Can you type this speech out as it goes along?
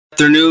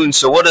Afternoon.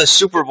 So what a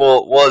Super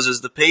Bowl it was is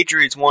the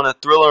Patriots won a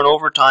thriller in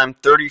overtime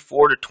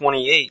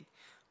 34-28.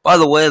 By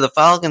the way, the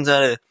Falcons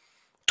had a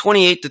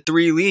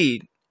 28-3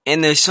 lead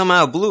and they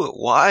somehow blew it.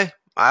 Why?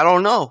 I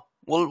don't know.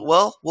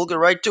 We'll get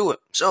right to it.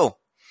 So,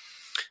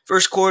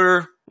 first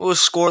quarter it was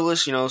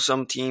scoreless.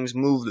 Some teams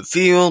moved the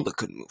field but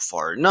couldn't move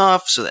far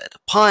enough, so they had to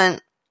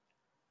punt.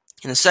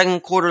 In the second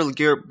quarter,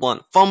 LeGarrette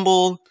Blount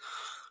fumbled.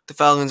 The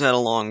Falcons had a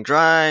long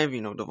drive.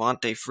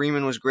 Devontae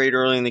Freeman was great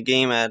early in the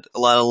game, had a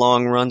lot of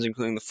long runs,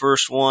 including the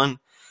first one.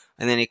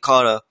 And then he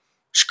caught a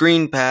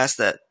screen pass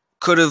that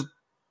could have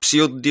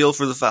sealed the deal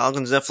for the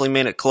Falcons, definitely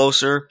made it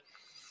closer.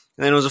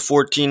 And then it was a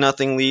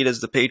 14-0 lead as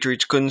the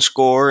Patriots couldn't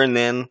score. And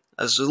then,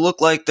 as it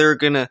looked like they were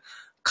going to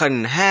cut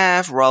in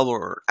half,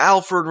 Robert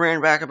Alford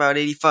ran back about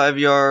 85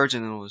 yards,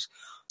 and it was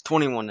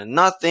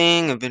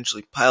 21-0.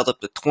 Eventually piled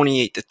up to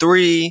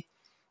 28-3.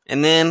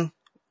 And then,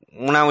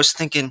 when it was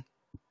 28-3,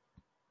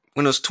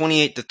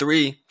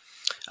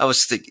 I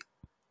was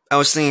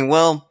thinking,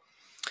 well,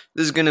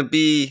 this is going to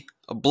be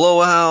a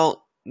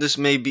blowout. This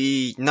may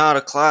be not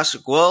a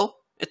classic. Well,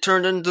 it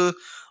turned into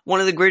one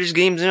of the greatest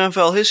games in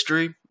NFL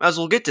history, as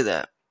we'll get to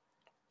that.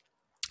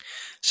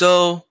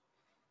 So,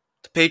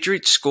 the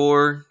Patriots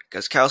scored.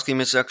 Gostkowski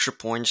missed extra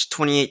points,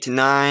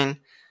 28-9.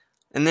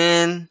 And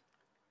then,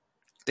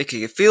 they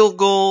kick a field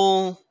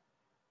goal,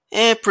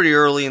 pretty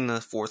early in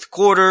the fourth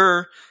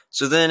quarter.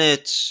 So then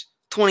it's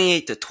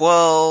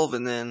 28-12,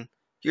 and then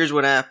here's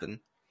what happened.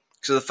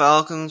 So the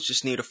Falcons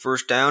just need a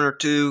first down or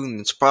two,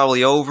 and it's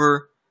probably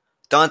over.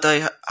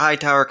 Dont'a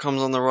Hightower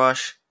comes on the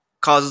rush,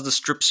 causes the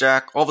strip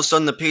sack. All of a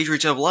sudden, the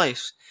Patriots have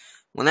life.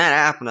 When that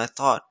happened, I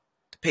thought,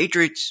 the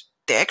Patriots,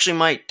 they actually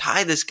might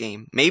tie this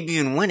game, maybe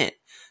even win it.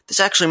 This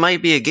actually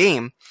might be a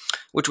game.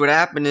 Which would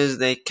happen is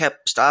they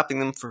kept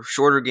stopping them for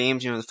shorter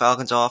games. The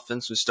Falcons'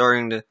 offense was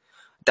starting to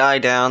die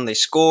down. They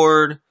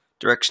scored.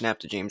 Direct snap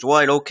to James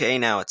White. Okay,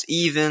 now it's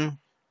even.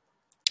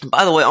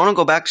 By the way, I want to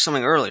go back to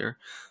something earlier.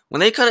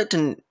 When they cut it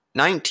to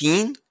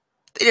 19,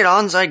 they did an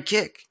onside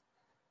kick.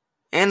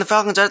 And the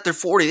Falcons at their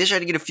 40. They tried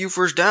to get a few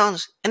first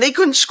downs, and they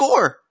couldn't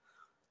score.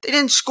 They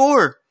didn't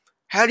score.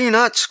 How do you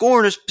not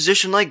score in a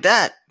position like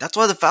that? That's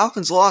why the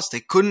Falcons lost. They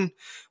couldn't,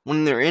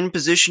 when they're in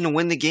position to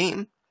win the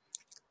game,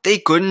 they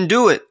couldn't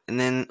do it. And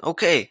then,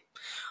 okay,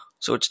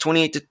 so it's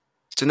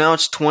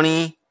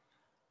 28-20.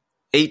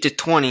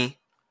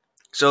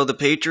 So the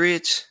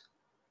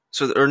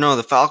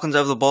Falcons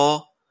have the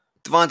ball.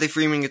 Devontae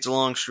Freeman gets a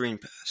long screen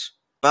pass.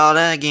 About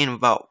that, gain of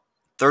about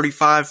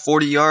 35,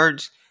 40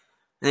 yards.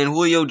 And then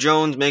Julio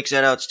Jones makes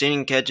that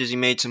outstanding catches. He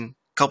made some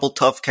couple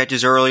tough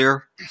catches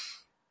earlier.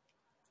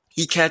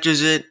 He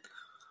catches it,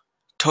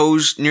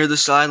 toes near the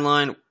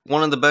sideline.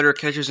 One of the better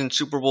catches in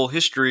Super Bowl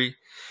history.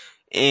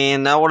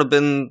 And that would have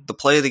been the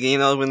play of the game.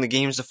 That would have been the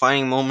game's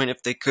defining moment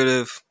if they could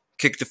have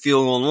kicked the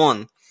field goal and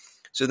won.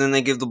 So then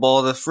they give the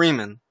ball to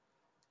Freeman.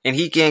 And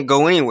he can't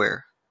go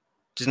anywhere.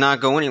 Does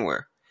not go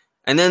anywhere.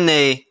 And then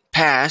they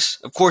pass.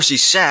 Of course,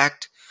 he's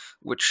sacked.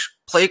 Which,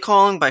 play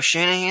calling by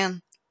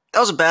Shanahan,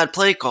 that was a bad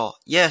play call.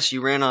 Yes, he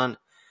ran on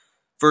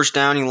first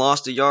down. He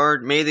lost a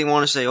yard. Maybe they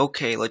want to say,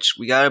 okay,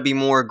 we got to be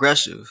more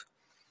aggressive.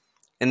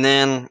 And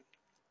then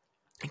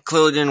it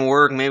clearly didn't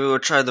work. Maybe we'll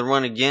try the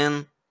run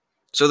again.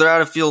 So they're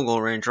out of field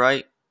goal range,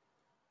 right?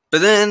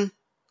 But then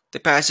they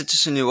pass it to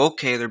Sanu.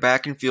 Okay, they're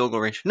back in field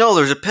goal range. No,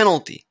 there's a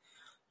penalty.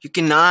 You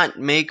cannot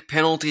make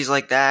penalties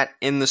like that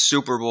in the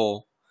Super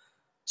Bowl.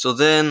 So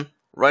then,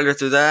 right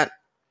after that,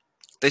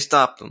 they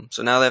stopped them.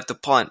 So now they have to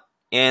punt.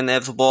 And they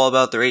have the ball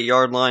about their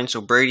 8-yard line. So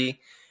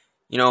Brady,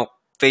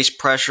 faced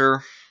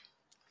pressure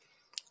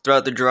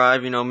throughout the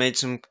drive, made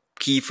some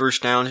key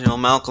first downs.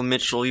 Malcolm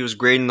Mitchell, he was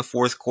great in the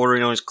fourth quarter.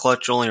 He was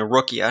clutch, only a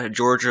rookie out of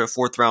Georgia, a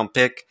 4th-round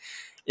pick.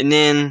 And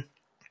then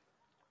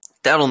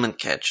the Edelman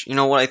catch. You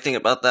know what I think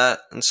about that?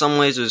 In some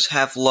ways, it was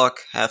half luck,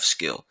 half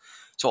skill.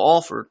 So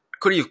Alford,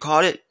 could he have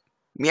caught it?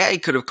 Yeah, he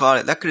could have caught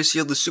it. That could have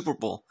sealed the Super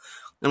Bowl.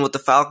 And what the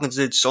Falcons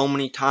did so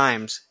many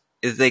times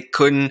is they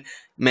couldn't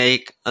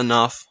make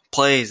enough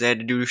plays. They had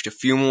to do just a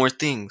few more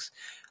things.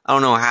 I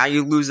don't know how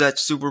you lose that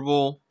Super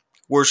Bowl.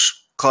 Worst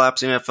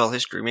collapse in NFL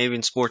history, maybe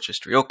in sports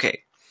history.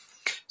 Okay.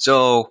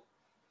 So,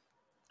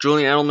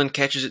 Julian Edelman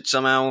catches it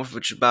somehow,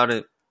 which is about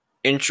an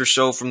inch or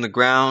so from the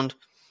ground.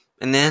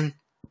 And then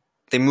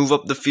they move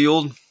up the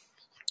field,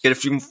 get a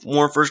few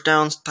more first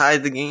downs, tie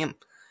the game.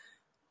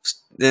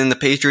 Then the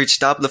Patriots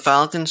stop the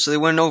Falcons, so they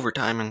went in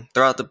overtime. And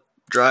throughout the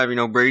drive,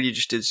 Brady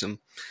just did some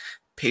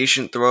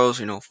patient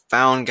throws,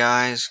 found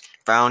guys,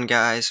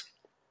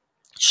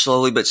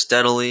 slowly but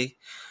steadily.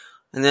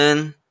 And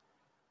then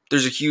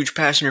there's a huge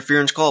pass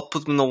interference call,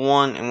 put them in the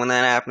one, and when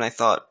that happened, I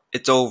thought,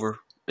 it's over.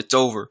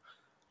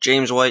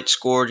 James White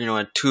scored,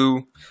 had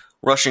 2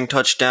 rushing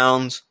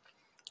touchdowns,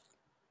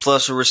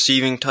 plus a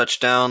receiving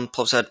touchdown,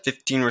 plus had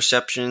 15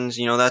 receptions.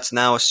 That's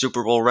now a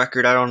Super Bowl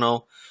record. I don't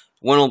know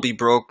when it'll be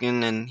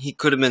broken, and he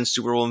could have been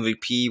Super Bowl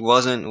MVP. He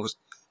wasn't.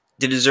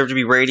 Did it deserve to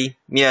be Brady?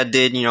 Yeah, it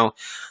did.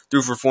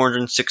 Threw for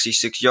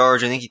 466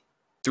 yards. I think he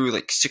threw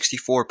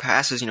 64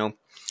 passes.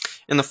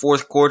 In the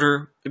fourth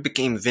quarter, it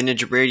became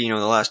vintage Brady.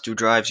 The last 2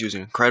 drives, he was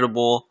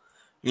incredible.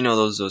 You know,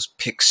 those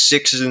pick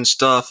sixes and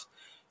stuff.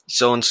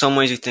 So in some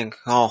ways you think,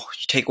 oh,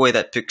 you take away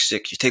that pick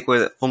six, you take away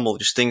that fumble,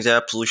 just things that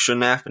absolutely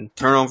shouldn't happen.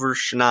 Turnovers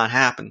should not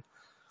happen.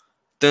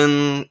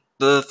 Then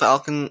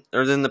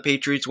the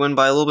Patriots win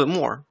by a little bit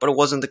more, but it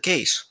wasn't the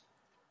case.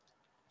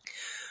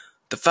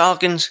 The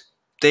Falcons,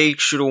 they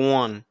should have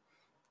won.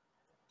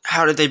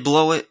 How did they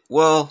blow it?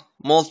 Well,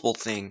 multiple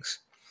things.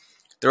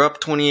 They're up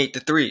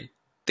 28-3.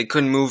 They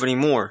couldn't move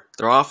anymore.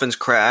 Their offense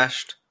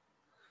crashed.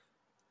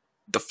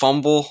 The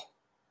fumble,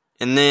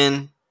 and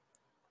then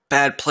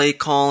bad play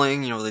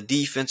calling. You know, the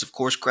defense, of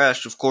course,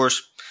 crashed. Of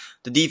course,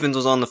 the defense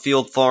was on the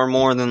field far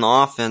more than the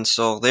offense,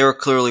 so they were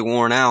clearly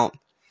worn out.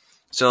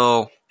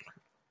 So,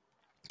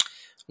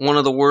 one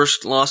of the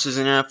worst losses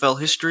in NFL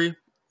history.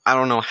 I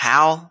don't know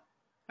how.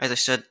 As I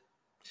said,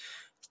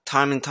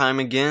 time and time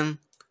again,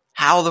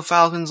 how the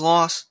Falcons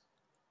lost,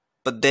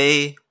 but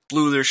they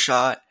blew their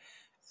shot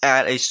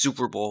at a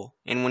Super Bowl.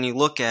 And when you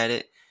look at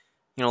it,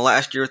 you know,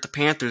 last year with the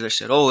Panthers, I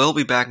said, oh, they'll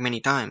be back many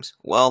times.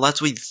 Well, that's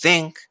what you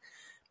think,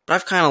 but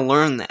I've kind of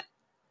learned that.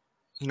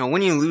 You know,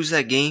 when you lose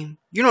that game,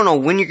 you don't know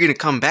when you're going to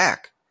come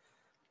back.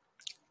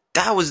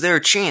 That was their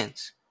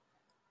chance.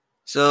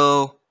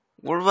 So,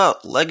 what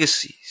about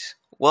legacies?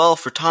 Well,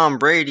 for Tom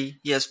Brady,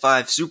 he has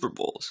 5 Super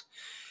Bowls.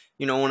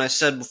 You know, when I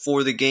said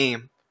before the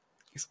game,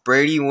 if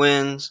Brady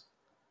wins,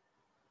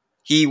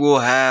 he will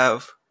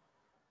have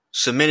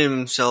submitted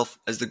himself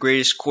as the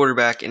greatest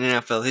quarterback in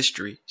NFL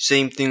history.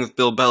 Same thing with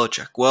Bill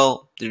Belichick.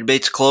 Well, the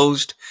debate's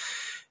closed,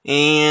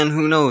 and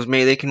who knows,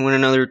 maybe they can win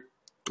another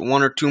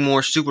 1 or 2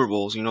 more Super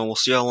Bowls. You know, we'll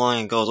see how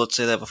long it goes. Let's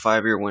say they have a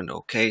 5-year window,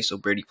 okay? So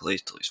Brady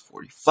plays till he's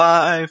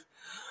 45.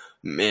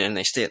 Man,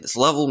 they stay at this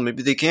level,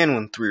 maybe they can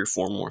win 3 or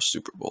 4 more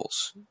Super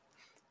Bowls.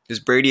 Does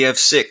Brady have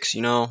 6?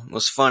 You know, it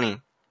was funny.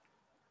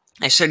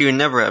 I said he would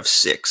never have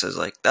 6. I was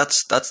like,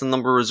 that's the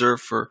number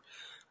reserved for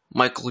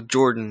Michael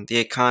Jordan,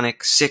 the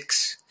iconic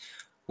 6.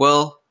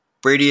 Well,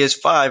 Brady has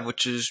 5,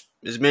 which is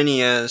as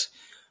many as,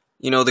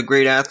 you know, the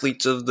great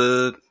athletes of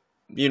the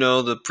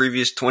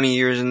previous 20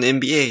 years in the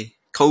NBA.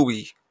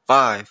 Kobe,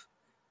 5.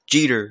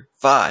 Jeter,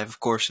 5. Of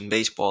course, in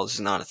baseball, this is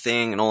not a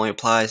thing. It only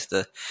applies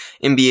to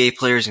NBA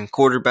players and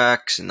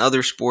quarterbacks. And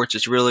other sports,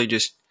 it's really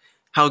just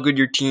how good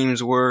your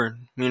teams were,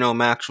 you know,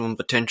 maximum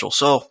potential.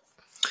 So,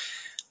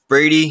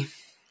 Brady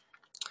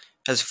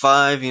has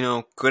 5, you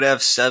know, could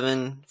have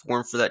 7 if it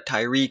weren't for that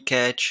Tyree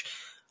catch,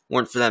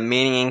 weren't for that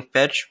Manning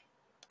catch.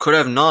 Could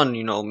have none,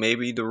 you know,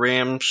 maybe the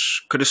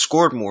Rams could have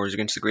scored more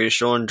against the greatest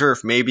show on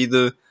turf. Maybe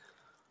the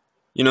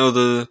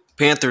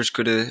Panthers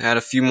could have had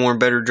a few more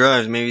better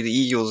drives. Maybe the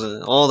Eagles,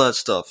 all that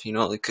stuff, you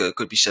know, it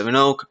could be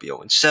 7-0, could be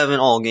 0-7.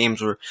 All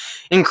games were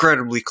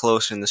incredibly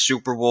close in the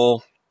Super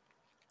Bowl,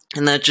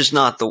 and that's just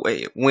not the way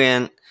it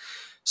went.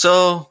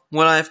 So,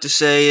 what I have to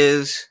say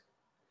is,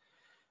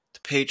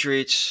 the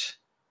Patriots,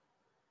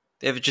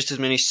 they have just as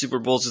many Super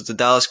Bowls as the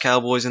Dallas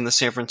Cowboys and the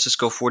San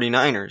Francisco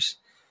 49ers.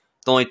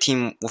 The only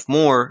team with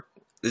more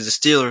is the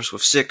Steelers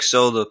with 6,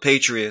 so the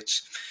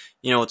Patriots,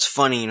 you know, it's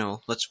funny, you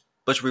know, let's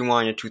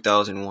rewind to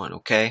 2001,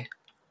 okay?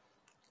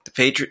 The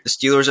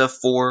Steelers have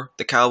 4,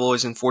 the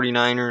Cowboys and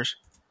 49ers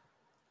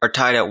are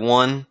tied at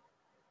 1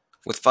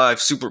 with 5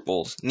 Super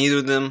Bowls. Neither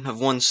of them have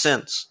won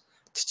since.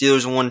 The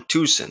Steelers have won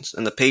 2 since,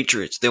 and the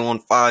Patriots, they won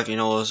 5, you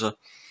know, it was a,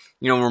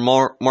 you know,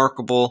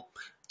 remarkable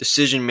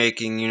decision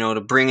making, you know, to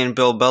bring in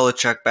Bill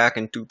Belichick back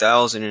in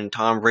 2000 and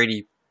Tom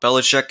Brady.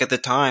 Belichick at the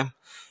time,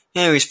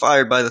 you know, he was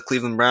fired by the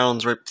Cleveland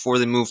Browns right before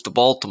they moved to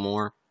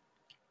Baltimore.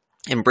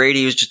 And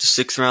Brady was just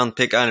a 6th round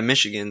pick out of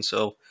Michigan,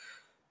 so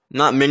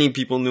not many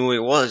people knew who he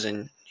was.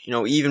 And, you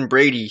know, even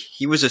Brady,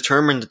 he was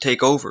determined to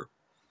take over.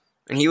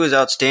 And he was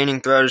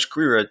outstanding throughout his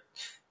career.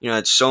 You know,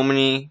 had so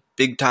many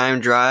big time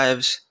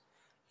drives.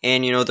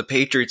 And, you know, the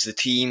Patriots, the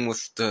team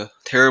with the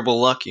terrible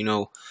luck, you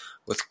know,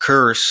 with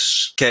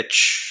Curse,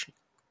 Catch,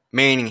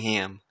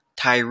 Manningham,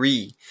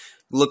 Tyree.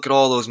 Look at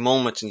all those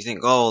moments and you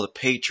think, oh, the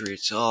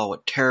Patriots, oh,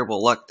 what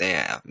terrible luck they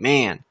have.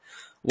 Man.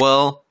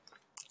 Well,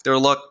 their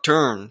luck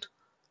turned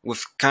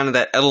with kind of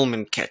that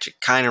Edelman catch. It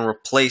kind of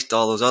replaced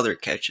all those other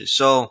catches.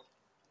 So,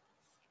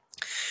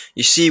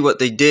 you see what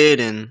they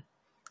did, and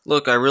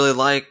look, I really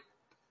like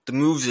the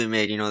moves they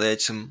made. You know, they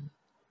had some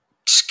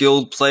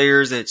skilled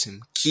players, they had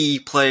some key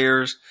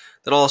players,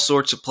 that all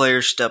sorts of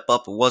players step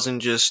up. It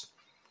wasn't just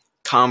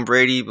Tom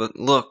Brady, but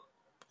look,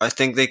 I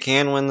think they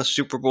can win the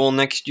Super Bowl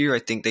next year. I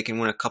think they can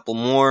win a couple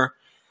more.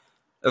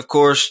 Of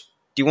course,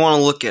 you want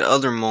to look at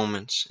other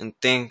moments and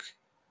think,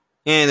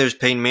 yeah, there's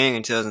Peyton Manning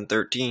in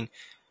 2013.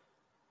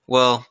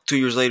 Well, 2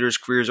 years later, his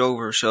career's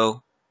over.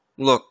 So,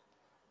 look,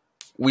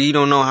 we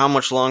don't know how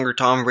much longer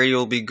Tom Brady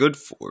will be good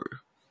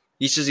for.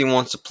 He says he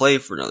wants to play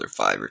for another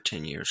 5 or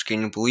 10 years.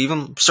 Can you believe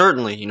him?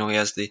 Certainly. You know, he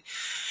has the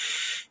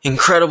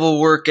incredible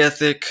work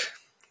ethic,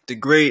 the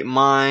great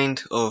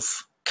mind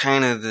of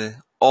kind of the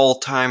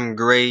all-time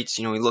greats.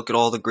 You know, we look at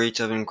all the greats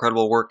have an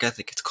incredible work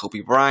ethic. It's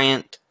Kobe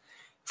Bryant.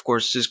 Of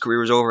course, his career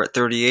was over at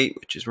 38,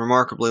 which is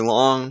remarkably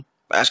long.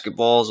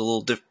 Basketball is a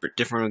little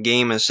different a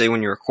game as, say,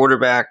 when you're a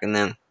quarterback. And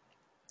then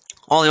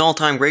all the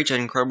all-time greats had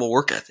incredible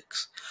work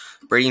ethics.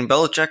 Brady and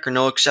Belichick are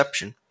no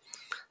exception.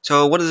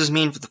 So what does this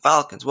mean for the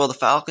Falcons? Well, the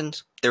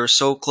Falcons, they were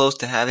so close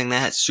to having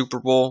that Super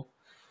Bowl.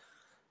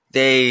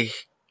 They,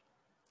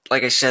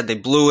 like I said, they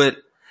blew it.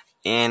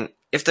 And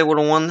if they would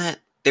have won that,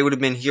 they would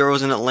have been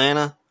heroes in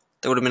Atlanta.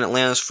 They would have been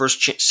Atlanta's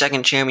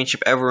second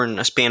championship ever in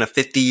a span of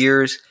 50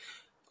 years.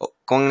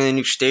 Going to the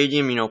new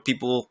stadium,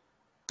 people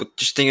would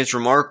just think it's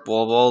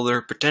remarkable of all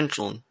their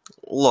potential. And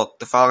look,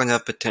 the Falcons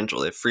have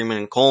potential. They have Freeman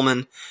and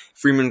Coleman.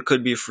 Freeman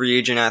could be a free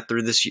agent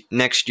after this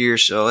next year,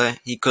 so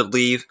he could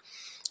leave.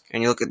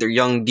 And you look at their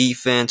young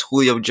defense,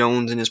 Julio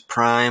Jones in his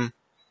prime,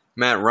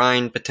 Matt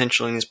Ryan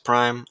potentially in his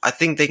prime. I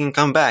think they can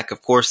come back.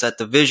 Of course, that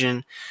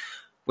division,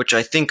 which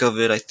I think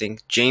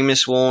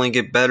Jameis will only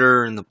get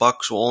better and the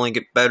Bucs will only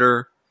get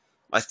better.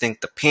 I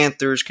think the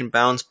Panthers can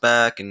bounce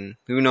back, and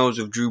who knows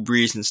with Drew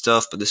Brees and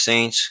stuff, but the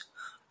Saints,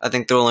 I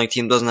think they're the only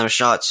team that doesn't have a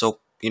shot. So,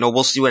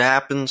 we'll see what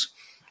happens.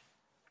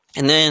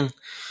 And then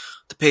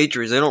the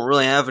Patriots, they don't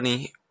really have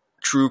any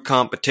true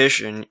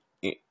competition.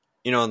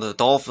 The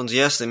Dolphins,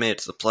 yes, they made it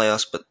to the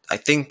playoffs, but I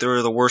think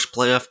they're the worst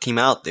playoff team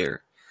out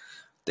there.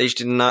 They just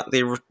did not,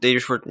 they were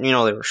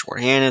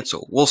shorthanded,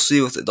 so we'll see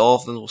with the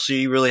Dolphins. We'll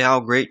see really how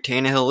great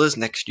Tannehill is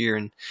next year,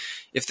 and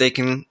if they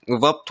can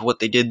live up to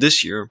what they did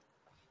this year.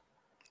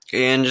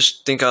 And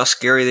just think how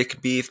scary they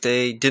could be if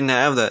they don't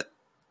have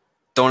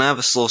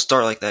a slow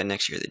start like that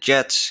next year. The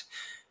Jets,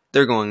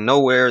 they're going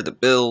nowhere. The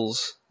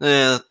Bills,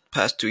 the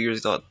past 2 years,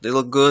 I thought they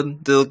look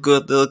good.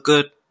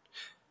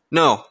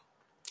 No,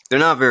 they're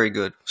not very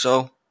good.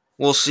 So,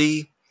 we'll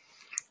see.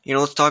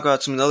 Let's talk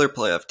about some of the other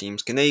playoff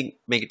teams. Can they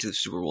make it to the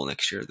Super Bowl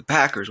next year? The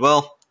Packers,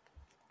 well,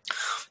 the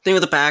thing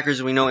with the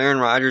Packers, we know Aaron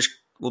Rodgers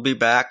will be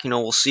back.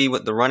 We'll see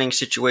what the running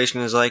situation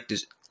is like.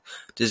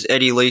 Does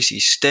Eddie Lacy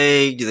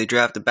stay? Do they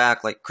draft a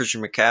back like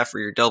Christian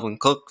McCaffrey or Delvin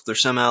Cook if they're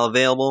somehow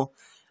available?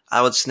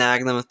 I would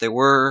snag them if they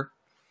were.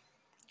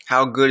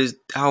 How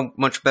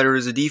much better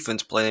does the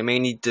defense play? They may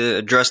need to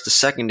address the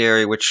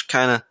secondary, which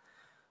kind of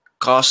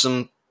cost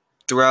them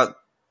throughout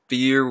the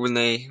year when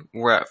they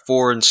were at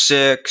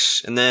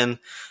 4-6, and then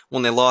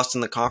when they lost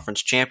in the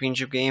conference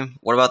championship game.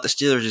 What about the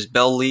Steelers? Does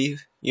Bell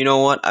leave? You know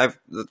what?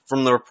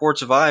 From the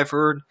reports I've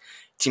heard,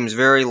 it seems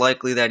very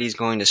likely that he's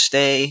going to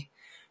stay.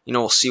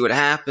 We'll see what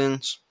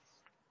happens.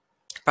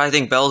 But I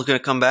think Bell's going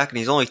to come back, and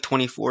he's only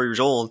 24 years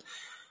old,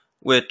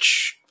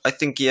 which I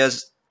think he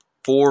has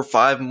 4 or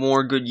 5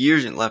 more good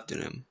years left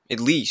in him. At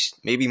least.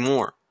 Maybe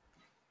more.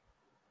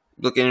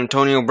 Look at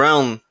Antonio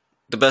Brown,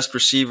 the best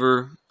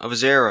receiver of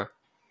his era.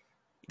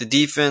 The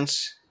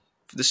defense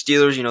for the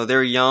Steelers,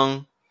 they're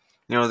young.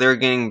 They're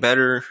getting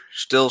better.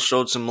 Still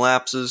showed some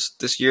lapses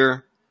this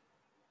year.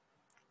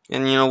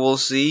 And, we'll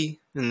see.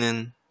 And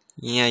then,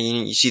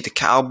 you see the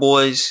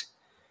Cowboys.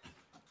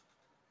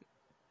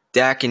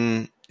 Dak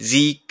and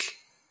Zeke,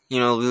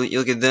 you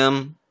look at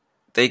them.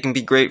 They can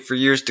be great for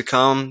years to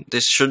come.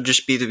 This should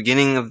just be the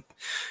beginning of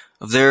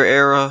their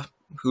era.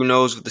 Who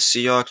knows with the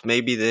Seahawks?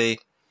 Maybe they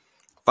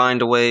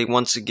find a way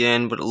once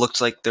again, but it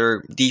looks like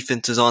their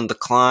defense is on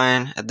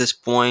decline at this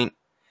point.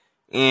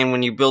 And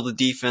when you build a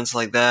defense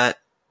like that,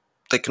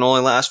 they can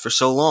only last for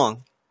so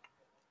long.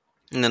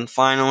 And then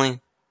finally,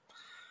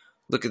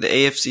 look at the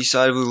AFC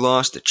side who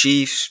lost. The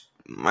Chiefs,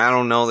 I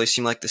don't know. They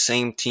seem like the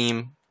same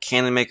team.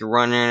 Can they make a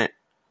run in it?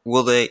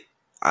 Will they?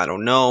 I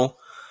don't know.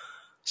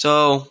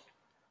 So,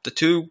 the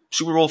 2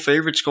 Super Bowl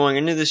favorites going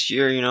into this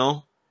year,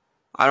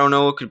 I don't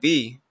know what could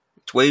be.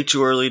 It's way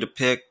too early to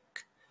pick.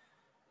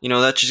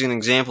 That's just an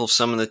example of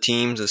some of the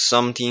teams, as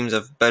some teams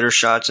have better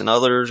shots than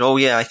others. Oh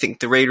yeah, I think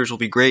the Raiders will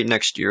be great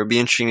next year. It'll be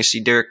interesting to see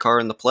Derek Carr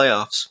in the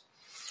playoffs.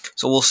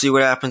 So we'll see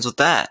what happens with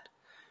that.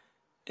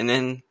 And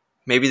then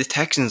maybe the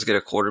Texans get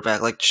a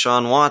quarterback like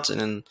Deshaun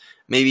Watson, and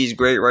maybe he's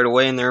great right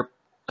away and they're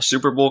a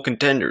Super Bowl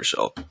contender.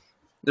 So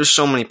there's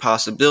so many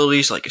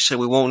possibilities. Like I said,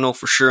 we won't know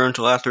for sure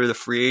until after the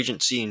free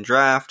agency and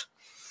draft.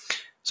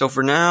 So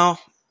for now,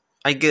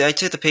 I'd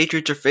say the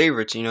Patriots are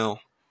favorites,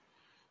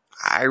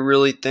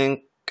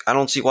 I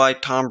don't see why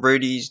Tom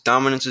Brady's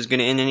dominance is going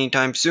to end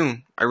anytime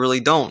soon. I really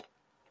don't.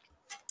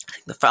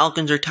 The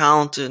Falcons are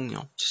talented,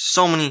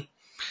 so many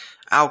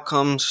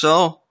outcomes.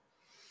 So,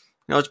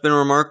 it's been a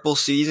remarkable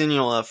season.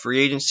 A free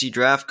agency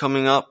draft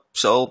coming up.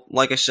 So,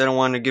 like I said, I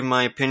wanted to give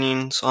my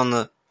opinions on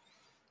the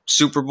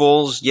Super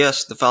Bowls.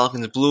 Yes, the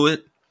Falcons blew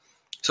it.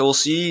 So we'll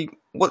see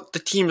what the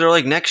teams are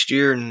like next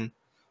year. And,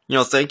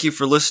 thank you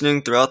for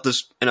listening throughout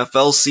this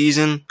NFL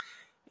season.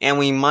 And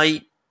we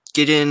might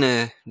get in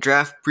a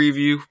draft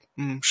preview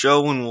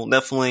show, and we'll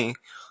definitely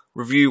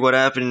review what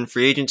happened in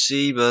free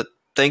agency. But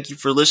thank you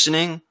for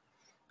listening.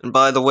 And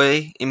by the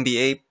way,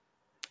 NBA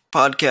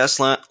podcast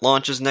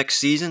launches next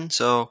season,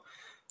 so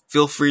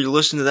feel free to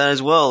listen to that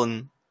as well.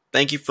 And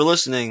thank you for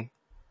listening.